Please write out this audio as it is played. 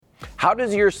How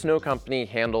does your snow company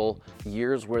handle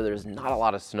years where there's not a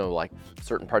lot of snow, like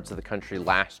certain parts of the country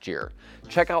last year?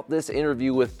 Check out this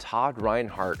interview with Todd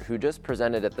Reinhardt, who just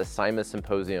presented at the SIMA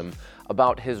Symposium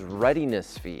about his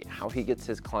readiness fee, how he gets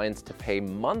his clients to pay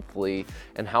monthly,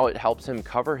 and how it helps him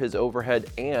cover his overhead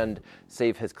and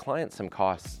save his clients some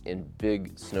costs in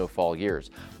big snowfall years.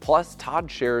 Plus,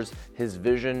 Todd shares his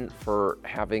vision for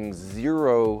having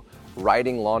zero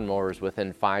riding lawnmowers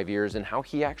within 5 years and how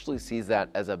he actually sees that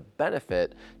as a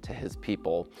benefit to his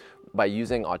people by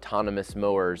using autonomous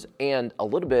mowers, and a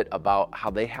little bit about how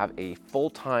they have a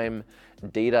full-time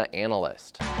data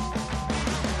analyst.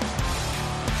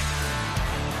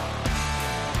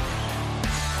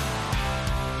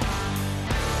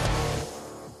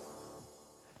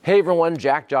 Hey everyone,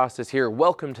 Jack Jostis here.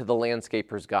 Welcome to The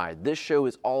Landscaper's Guide. This show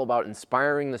is all about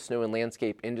inspiring the snow and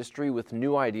landscape industry with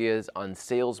new ideas on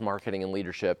sales, marketing, and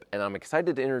leadership. And I'm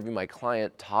excited to interview my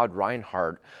client, Todd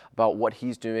Reinhardt, about what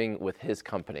he's doing with his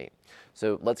company.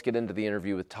 So let's get into the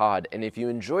interview with Todd. And if you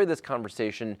enjoy this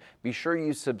conversation, be sure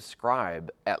you subscribe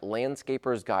at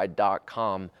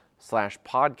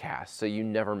landscapersguide.com/podcast so you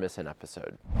never miss an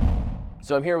episode.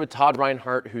 So I'm here with Todd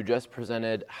Reinhardt, who just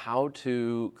presented how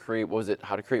to create,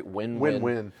 how to create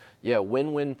win-win? Yeah,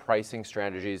 win-win pricing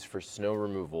strategies for snow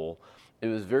removal. It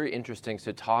was very interesting.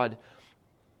 So Todd,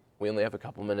 we only have a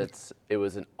couple minutes. It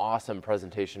was an awesome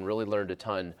presentation, really learned a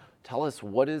ton. Tell us,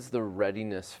 what is the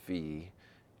readiness fee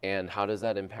and how does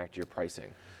that impact your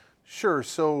pricing? Sure,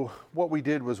 so what we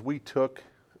did was we took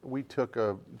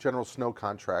a general snow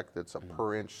contract that's a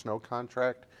per inch snow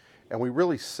contract, and we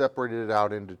really separated it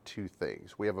out into two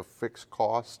things. We have a fixed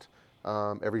cost.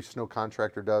 Every snow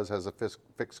contractor has a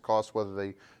fixed cost, whether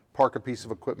they park a piece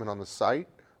of equipment on the site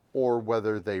or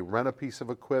whether they rent a piece of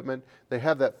equipment. They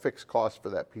have that fixed cost for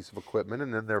that piece of equipment,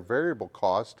 and then their variable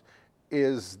cost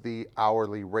is the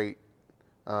hourly rate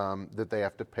that they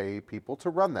have to pay people to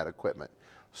run that equipment.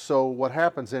 So what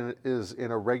happens is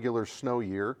in a regular snow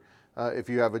year, if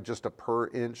you have just a per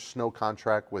inch snow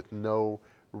contract with no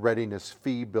readiness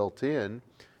fee built in,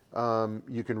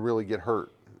 you can really get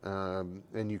hurt,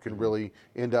 and you can really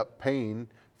end up paying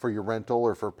for your rental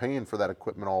or for paying for that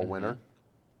equipment all winter,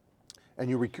 and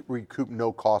you recoup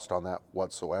no cost on that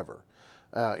whatsoever.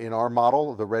 In our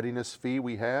model, the readiness fee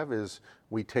we have is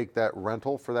we take that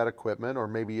rental for that equipment, or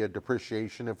maybe a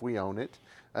depreciation if we own it,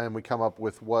 and we come up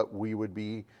with what we would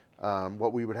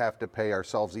have to pay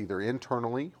ourselves either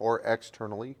internally or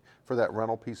externally for that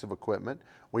rental piece of equipment.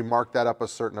 We mark that up a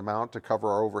certain amount to cover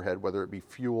our overhead, whether it be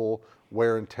fuel,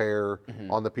 wear and tear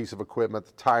on the piece of equipment,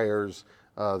 the tires,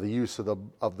 the use of the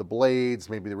blades,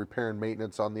 maybe the repair and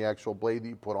maintenance on the actual blade that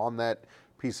you put on that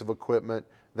piece of equipment,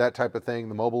 that type of thing,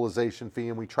 the mobilization fee,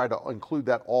 and we try to include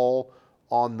that all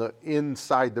on the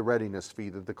inside the readiness fee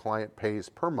that the client pays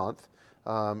per month.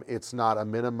 It's not a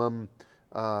minimum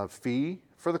fee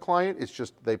for the client, it's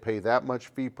just they pay that much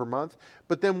fee per month.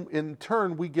 But then in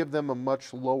turn, we give them a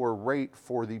much lower rate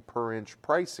for the per inch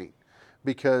pricing,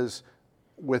 because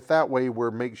with that way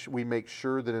we make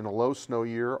sure that in a low snow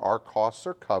year, our costs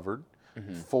are covered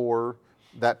for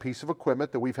that piece of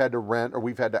equipment that we've had to rent or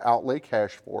we've had to outlay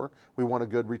cash for. We want a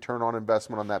good return on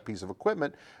investment on that piece of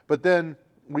equipment, but then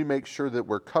we make sure that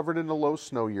we're covered in a low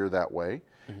snow year that way.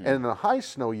 And in a high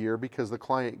snow year, because the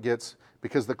client's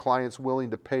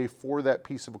willing to pay for that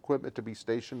piece of equipment to be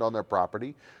stationed on their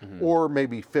property, or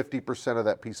maybe 50% of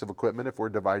that piece of equipment if we're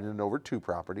dividing it over two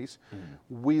properties,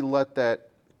 we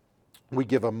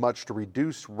give a much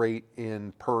reduced rate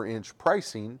in per inch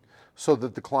pricing, so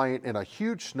that the client in a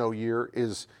huge snow year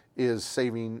is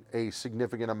saving a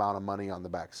significant amount of money on the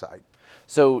backside.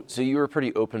 So you were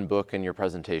pretty open book in your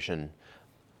presentation.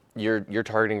 You're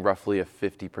targeting roughly a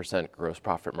 50% gross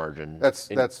profit margin.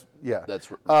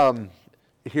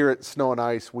 Here at Snow and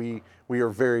Ice, we are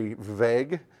very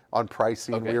vague on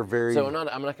pricing. Okay. We are very. So I'm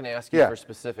not going to ask you for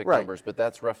specific numbers, but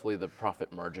that's roughly the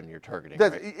profit margin you're targeting.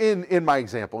 That's right? in my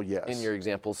example, yes. In your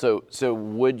example, so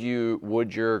would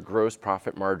your gross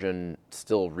profit margin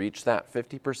still reach that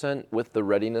 50% with the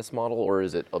readiness model, or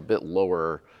is it a bit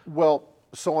lower? Well,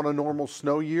 so on a normal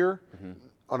snow year.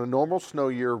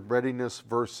 Readiness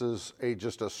versus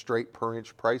just a straight per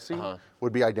inch pricing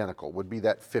would be identical. Would be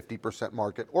that 50%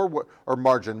 market or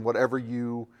margin, whatever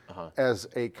you as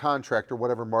a contractor,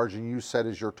 whatever margin you set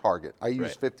as your target. I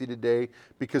use 50 today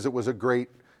because it was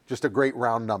just a great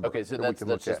round number. Okay, so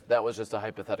that was just a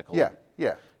hypothetical. Yeah.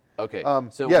 Okay.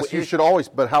 So yes, you should always,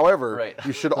 but however, Right.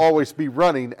 you should always be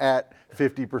running at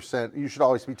 50%. You should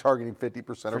always be targeting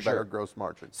 50% or better sure. gross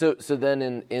margin. So then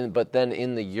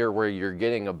in the year where you're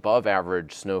getting above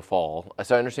average snowfall,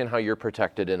 so I understand how you're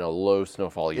protected in a low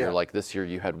snowfall year. Yeah. Like this year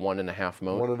you had 1.5 One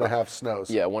and a half snows.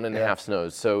 Yeah, 1.5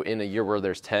 snows. So in a year where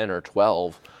there's 10 or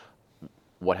 12,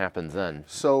 what happens then?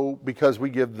 So because we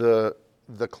give the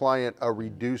client a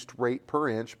reduced rate per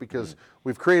inch, because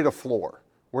we've created a floor.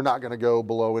 We're not going to go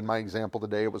below, in my example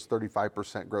today, it was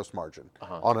 35% gross margin.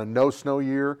 On a no snow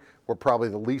year, we're probably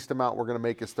the least amount we're going to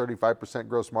make is 35%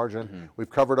 gross margin. We've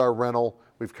covered our rental.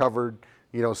 We've covered,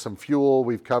 some fuel.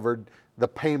 We've covered the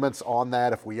payments on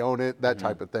that if we own it, that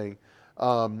type of thing.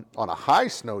 On a high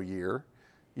snow year,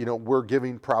 we're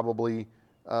giving probably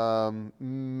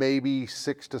maybe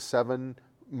 6 to 7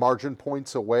 margin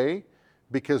points away,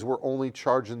 because we're only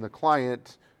charging the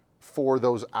client for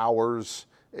those hours.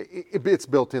 It's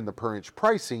built in the per inch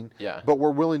pricing, but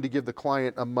we're willing to give the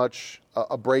client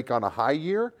a break on a high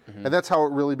year, and that's how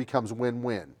it really becomes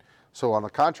win-win. So on the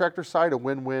contractor side, a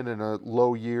win-win in a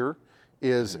low year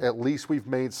is at least we've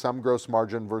made some gross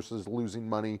margin versus losing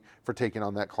money for taking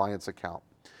on that client's account.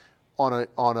 On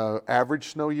a average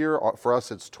snow year, for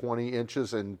us it's 20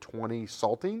 inches and 20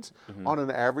 saltings. On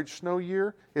an average snow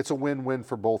year, it's a win-win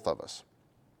for both of us.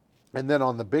 And then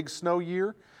on the big snow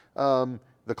year,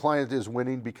 the client is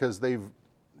winning because they've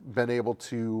been able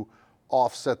to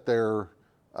offset their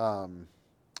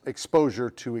exposure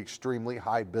to extremely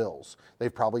high bills.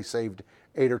 They've probably saved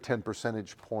 8 or 10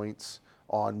 percentage points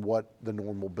on what the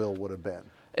normal bill would have been.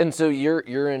 And so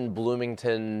you're in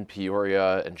Bloomington,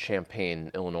 Peoria, and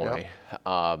Champaign, Illinois.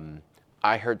 Yep.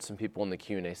 I heard some people in the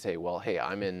Q&A say, well, hey,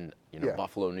 I'm in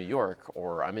Buffalo, New York,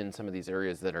 or I'm in some of these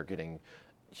areas that are getting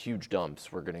huge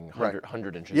dumps. We're getting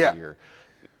 100 inches a year.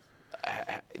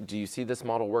 Do you see this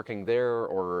model working there,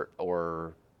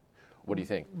 or what do you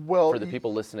think? Well, for the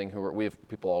people listening, we have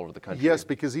people all over the country. Yes,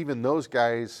 because even those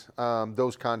guys,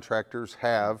 those contractors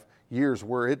have years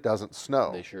where it doesn't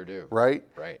snow. They sure do. Right?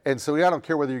 Right. And so I don't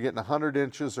care whether you're getting 100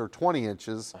 inches or 20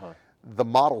 inches, the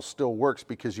model still works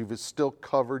because you've still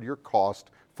covered your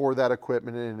cost for that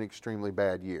equipment in an extremely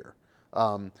bad year.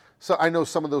 So I know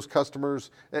some of those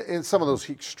customers in some of those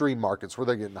extreme markets where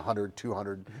they're getting 100,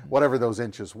 200, whatever those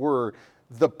inches were,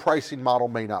 the pricing model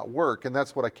may not work. And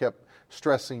that's what I kept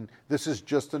stressing. This is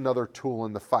just another tool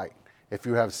in the fight. If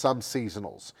you have some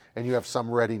seasonals and you have some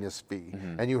readiness fee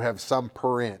and you have some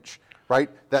per inch, right?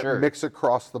 That mix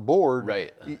across the board,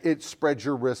 it spreads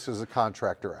your risk as a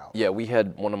contractor out. Yeah, we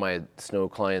had one of my snow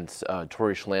clients,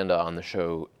 Tori Schlanda, on the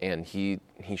show, and he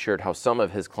shared how some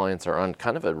of his clients are on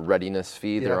kind of a readiness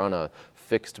fee. They're on a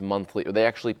fixed monthly. They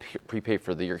actually prepay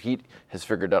for the year. He has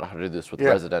figured out how to do this with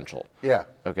residential. Yeah.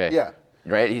 Okay. Yeah.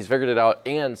 Right? He's figured it out,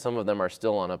 and some of them are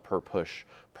still on a per push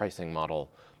pricing model.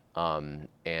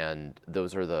 And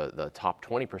those are the top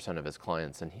 20% of his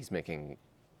clients, and he's making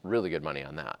really good money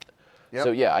on that. Yep.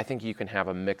 So yeah, I think you can have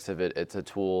a mix of it. It's a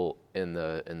tool in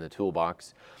the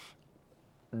toolbox.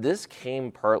 This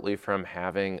came partly from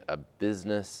having a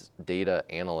business data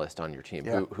analyst on your team,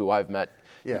 who I've met.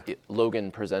 Yeah. Logan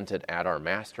presented at our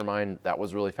mastermind. That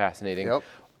was really fascinating. Yep.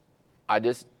 I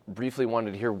just briefly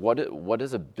wanted to hear what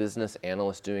is a business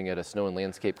analyst doing at a snow and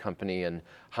landscape company, and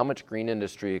how much green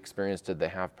industry experience did they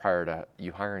have prior to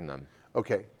you hiring them?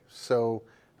 Okay, so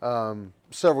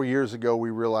several years ago we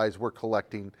realized we're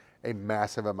collecting a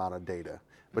massive amount of data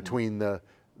between the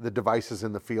devices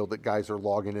in the field that guys are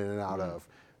logging in and out of,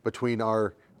 between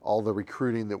all the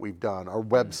recruiting that we've done, our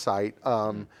website,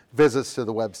 visits to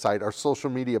the website, our social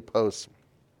media posts,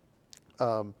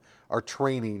 our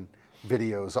training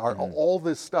videos, all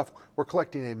this stuff. We're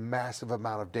collecting a massive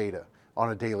amount of data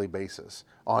on a daily basis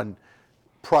on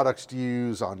products to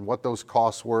use, on what those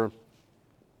costs were.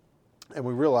 And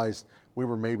we realized we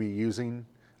were maybe using,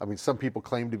 some people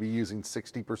claim to be using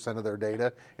 60% of their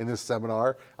data in this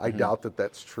seminar. I doubt that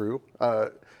that's true.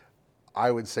 I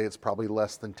would say it's probably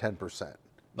less than 10%.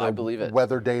 I believe it.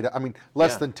 Weather data,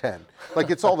 less than 10.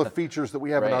 Like it's all the features that we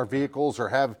have in our vehicles or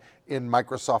have in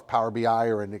Microsoft Power BI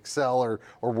or in Excel or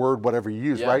Word, whatever you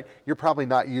use, right? You're probably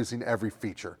not using every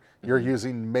feature. You're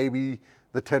using maybe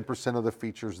the 10% of the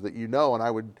features that you know. And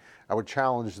I would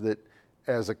challenge that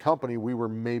as a company, we were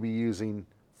maybe using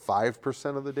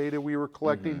 5% of the data we were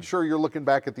collecting. Sure, you're looking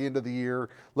back at the end of the year,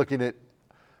 looking at,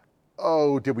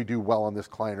 did we do well on this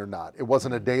client or not? It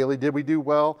wasn't a daily, did we do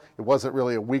well? It wasn't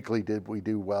really a weekly, did we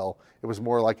do well? It was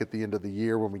more like at the end of the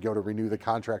year when we go to renew the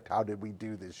contract, how did we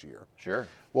do this year? Sure.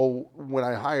 Well, when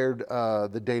I hired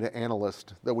the data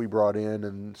analyst that we brought in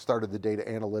and started the data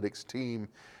analytics team,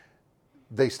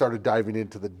 they started diving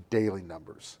into the daily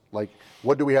numbers. Like,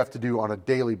 what do we have to do on a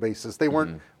daily basis? They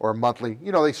weren't, or a monthly,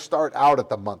 they start out at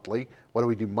the monthly. What do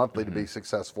we do monthly to be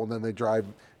successful? And then they drive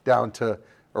down to,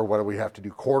 or what do we have to do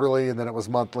quarterly? And then it was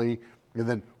monthly. And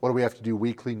then what do we have to do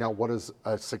weekly? Now, what is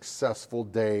a successful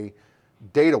day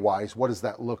data-wise? What does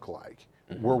that look like?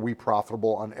 Were we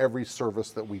profitable on every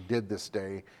service that we did this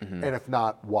day? And if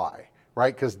not, why?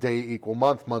 Right? Because day equal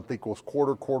month, month equals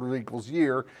quarter, quarter equals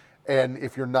year. And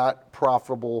if you're not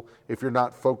profitable, if you're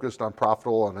not focused on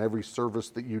profitable on every service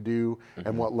that you do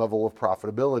and what level of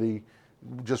profitability,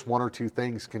 just one or two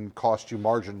things can cost you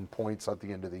margin points at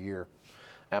the end of the year.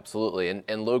 Absolutely.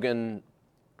 And Logan,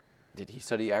 did he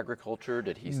study agriculture?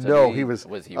 Did he study? No, he was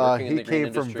he working in the green came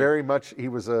industry? from very much, he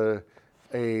was a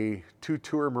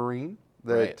two-tour Marine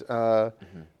that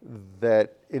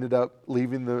that ended up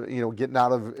leaving getting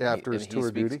out of after his tour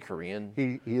duty. He speaks Korean.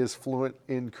 He is fluent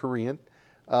in Korean.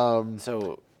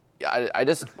 So I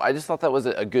just thought that was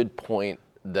a good point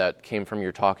that came from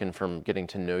your talk and from getting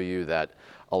to know you, that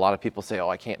a lot of people say, oh,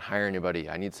 I can't hire anybody.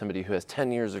 I need somebody who has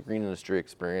 10 years of green industry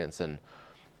experience. And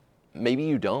maybe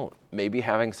you don't. Maybe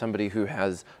having somebody who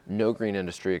has no green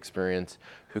industry experience,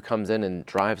 who comes in and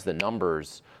drives the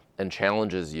numbers and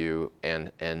challenges you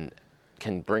and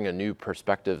can bring a new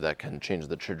perspective that can change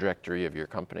the trajectory of your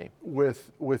company.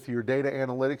 With your data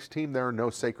analytics team, there are no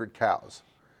sacred cows.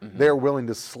 They're willing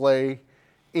to slay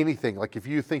anything. Like if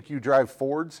you think you drive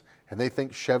Fords and they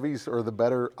think Chevys are the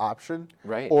better option,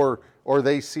 right? Or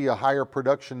they see a higher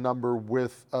production number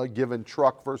with a given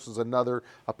truck versus another,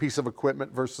 a piece of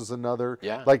equipment versus another.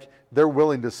 Yeah. Like they're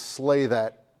willing to slay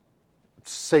that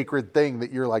sacred thing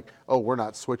that you're like, oh, we're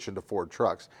not switching to Ford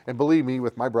trucks. And believe me,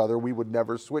 with my brother, we would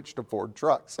never switch to Ford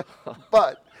trucks.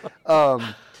 But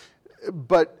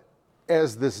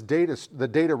as the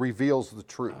data reveals the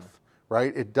truth.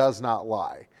 Right? It does not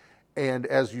lie. And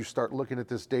as you start looking at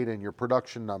this data and your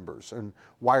production numbers and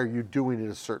why are you doing it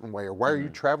a certain way, or why are you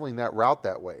traveling that route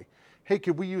that way? Hey,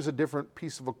 could we use a different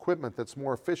piece of equipment that's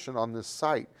more efficient on this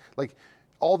site? Like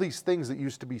all these things that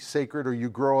used to be sacred, or you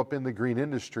grow up in the green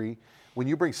industry, when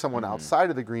you bring someone outside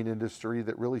of the green industry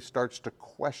that really starts to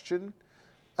question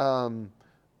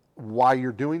why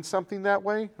you're doing something that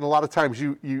way, and a lot of times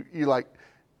you like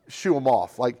shoo them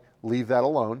off, like leave that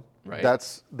alone. Right.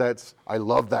 That's I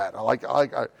love that.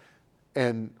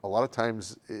 And a lot of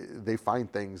times they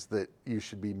find things that you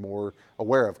should be more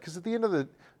aware of, because at the end of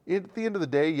the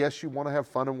day, yes, you want to have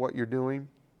fun in what you're doing.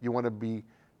 You want to be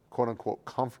quote unquote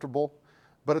comfortable,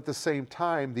 but at the same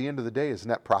time, the end of the day is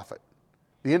net profit.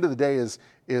 The end of the day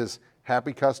is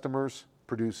happy customers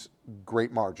produce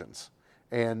great margins,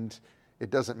 and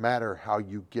it doesn't matter how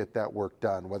you get that work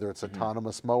done, whether it's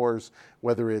autonomous mowers,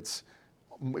 whether it's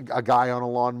a guy on a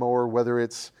lawnmower, whether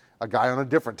it's a guy on a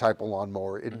different type of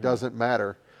lawnmower. It doesn't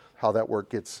matter how that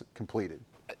work gets completed.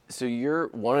 So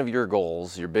one of your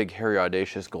goals, your big, hairy,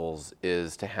 audacious goals,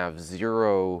 is to have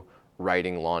 0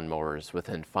 riding lawnmowers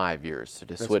within 5 years. So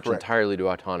to switch correct. entirely to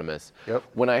autonomous. Yep.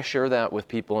 When I share that with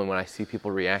people and when I see people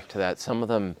react to that, some of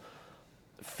them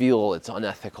feel it's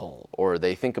unethical, or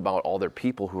they think about all their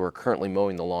people who are currently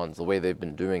mowing the lawns, the way they've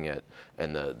been doing it,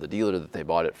 and the dealer that they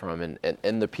bought it from,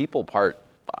 and the people part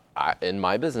in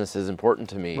my business is important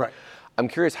to me. Right. I'm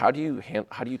curious, how do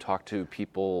you talk to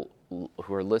people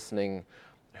who are listening,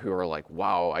 who are like,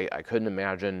 wow, I couldn't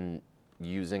imagine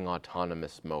using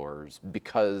autonomous mowers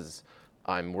because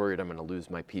I'm worried I'm going to lose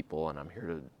my people and I'm here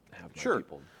to have my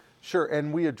people. Sure,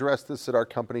 and we addressed this at our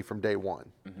company from day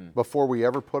one. Before we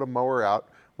ever put a mower out,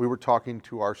 we were talking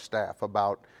to our staff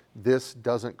about this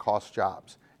doesn't cost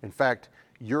jobs. In fact,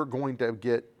 you're going to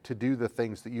get to do the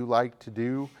things that you like to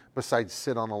do besides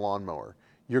sit on a lawnmower.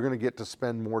 You're going to get to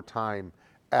spend more time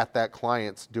at that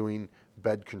client's doing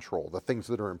bed control. The things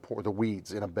that are important, the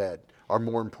weeds in a bed, are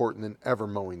more important than ever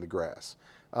mowing the grass.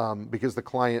 Because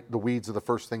the weeds are the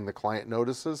first thing the client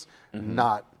notices,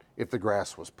 not if the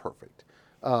grass was perfect.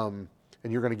 And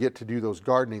you're going to get to do those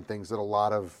gardening things that a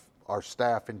lot of our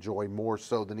staff enjoy more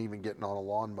so than even getting on a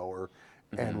lawnmower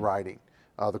and riding.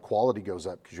 The quality goes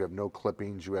up because you have no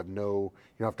clippings, you don't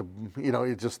have to,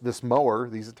 it's just this mower,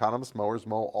 these autonomous mowers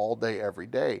mow all day, every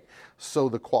day. So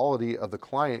the quality of the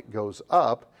client goes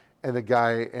up, and the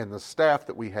guy and the staff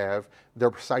that we have,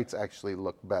 their sites actually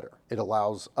look better. It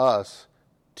allows us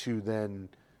to then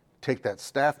take that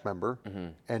staff member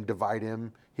and divide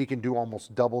him. He can do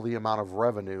almost double the amount of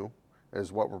revenue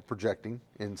is what we're projecting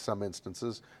in some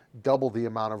instances, double the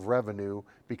amount of revenue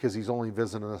because he's only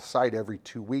visiting a site every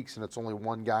 2 weeks, and it's only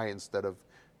one guy instead of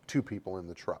 2 people in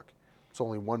the truck. It's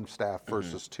only one staff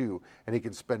versus 2, and he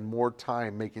can spend more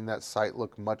time making that site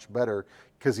look much better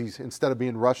because he's, instead of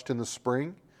being rushed in the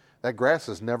spring, that grass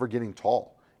is never getting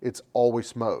tall. It's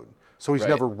always mowed. So he's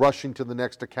Right. never rushing to the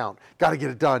next account. Got to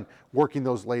get it done, working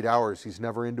those late hours. He's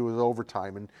never into his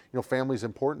overtime. And, family's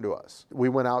important to us. We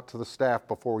went out to the staff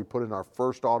before we put in our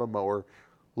first automower.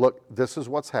 Look, this is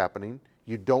what's happening.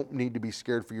 You don't need to be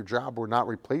scared for your job. We're not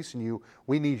replacing you.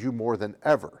 We need you more than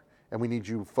ever. And we need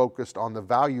you focused on the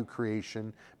value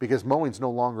creation, because mowing's no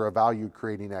longer a value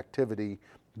creating activity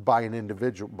by an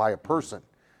individual, by a person.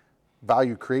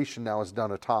 Value creation now is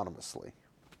done autonomously.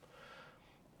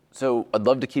 So I'd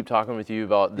love to keep talking with you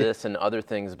about this and other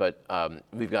things, but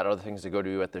we've got other things to go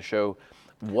to at the show.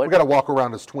 We got to walk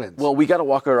around as twins. Well, we got to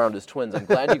walk around as twins. I'm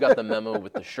glad you got the memo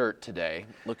with the shirt today,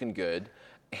 looking good,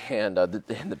 and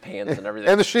the pants and everything,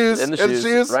 and the shoes, and the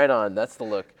shoes. Right on. That's the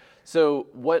look. So,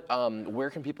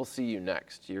 where can people see you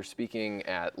next? You're speaking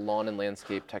at Lawn and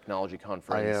Landscape Technology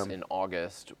Conference in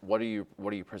August. What are you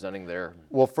presenting there?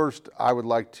 Well, first, I would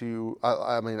like to.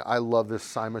 I love this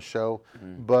SIMA show,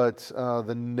 but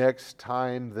the next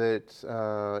time that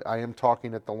I am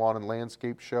talking at the Lawn and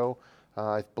Landscape show,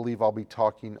 I believe I'll be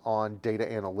talking on data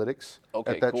analytics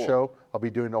at that show. I'll be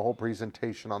doing a whole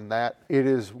presentation on that. It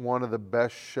is one of the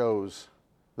best shows.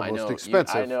 The most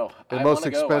expensive. I know. The most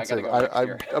expensive.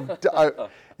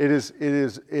 It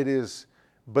is.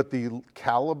 But the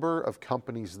caliber of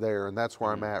companies there, and that's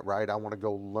where I'm at. Right. I want to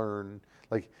go learn.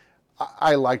 Like,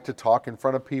 I like to talk in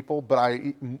front of people, but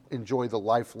I enjoy the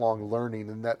lifelong learning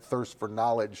and that thirst for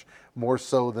knowledge more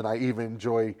so than I even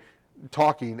enjoy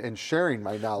talking and sharing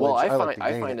my knowledge. Well, I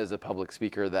find as a public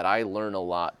speaker that I learn a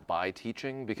lot by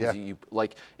teaching, because you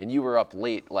were up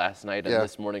late last night and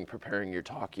this morning preparing your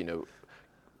talk.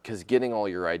 Because getting all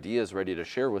your ideas ready to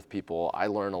share with people, I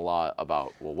learn a lot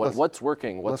about what's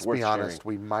working, what's worth sharing. Let's be honest,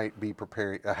 we might be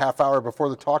preparing a half hour before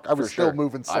the talk. I was still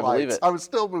moving slides. I believe it. I was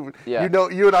still moving. Yeah.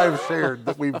 You and I have shared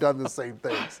that we've done the same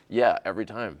things. Yeah, every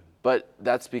time. But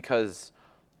that's because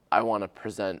I want to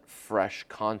present fresh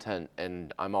content,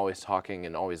 and I'm always talking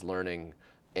and always learning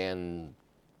and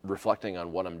reflecting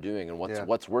on what I'm doing and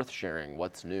what's worth sharing,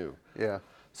 what's new. Yeah.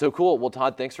 So cool. Well,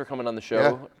 Todd, thanks for coming on the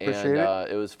show. Yeah,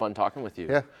 appreciate it was fun talking with you.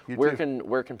 Yeah, you too.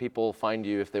 Where can people find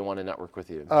you if they want to network with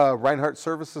you?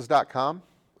 ReinhardtServices.com.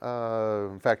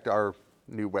 In fact, our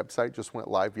new website just went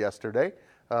live yesterday.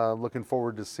 Looking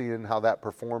forward to seeing how that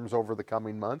performs over the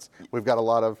coming months. We've got a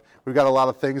lot of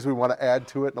things we want to add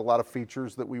to it, and a lot of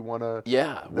features that we want to.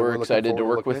 Yeah, we're excited to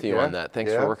work with you on that.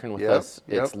 Thanks for working with us.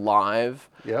 It's live.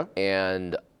 Yeah.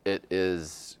 And it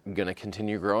is going to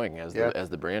continue growing as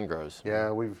the brand grows. Yeah,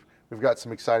 we've got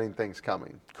some exciting things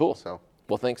coming. Cool. So,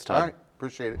 well, thanks, Todd. All right,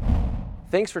 appreciate it.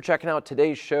 Thanks for checking out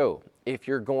today's show. If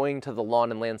you're going to the Lawn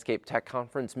and Landscape Tech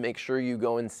Conference, make sure you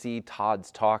go and see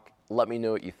Todd's talk. Let me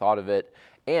know what you thought of it.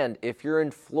 And if you're in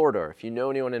Florida, if you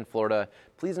know anyone in Florida,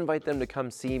 please invite them to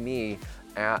come see me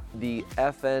at the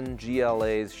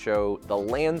FNGLA's show, the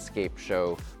Landscape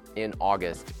Show, in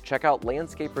August. Check out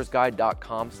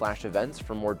landscapersguide.com/events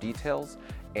for more details,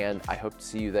 and I hope to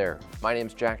see you there. My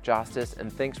name's Jack Justice,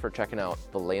 and thanks for checking out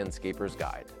the Landscaper's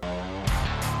Guide.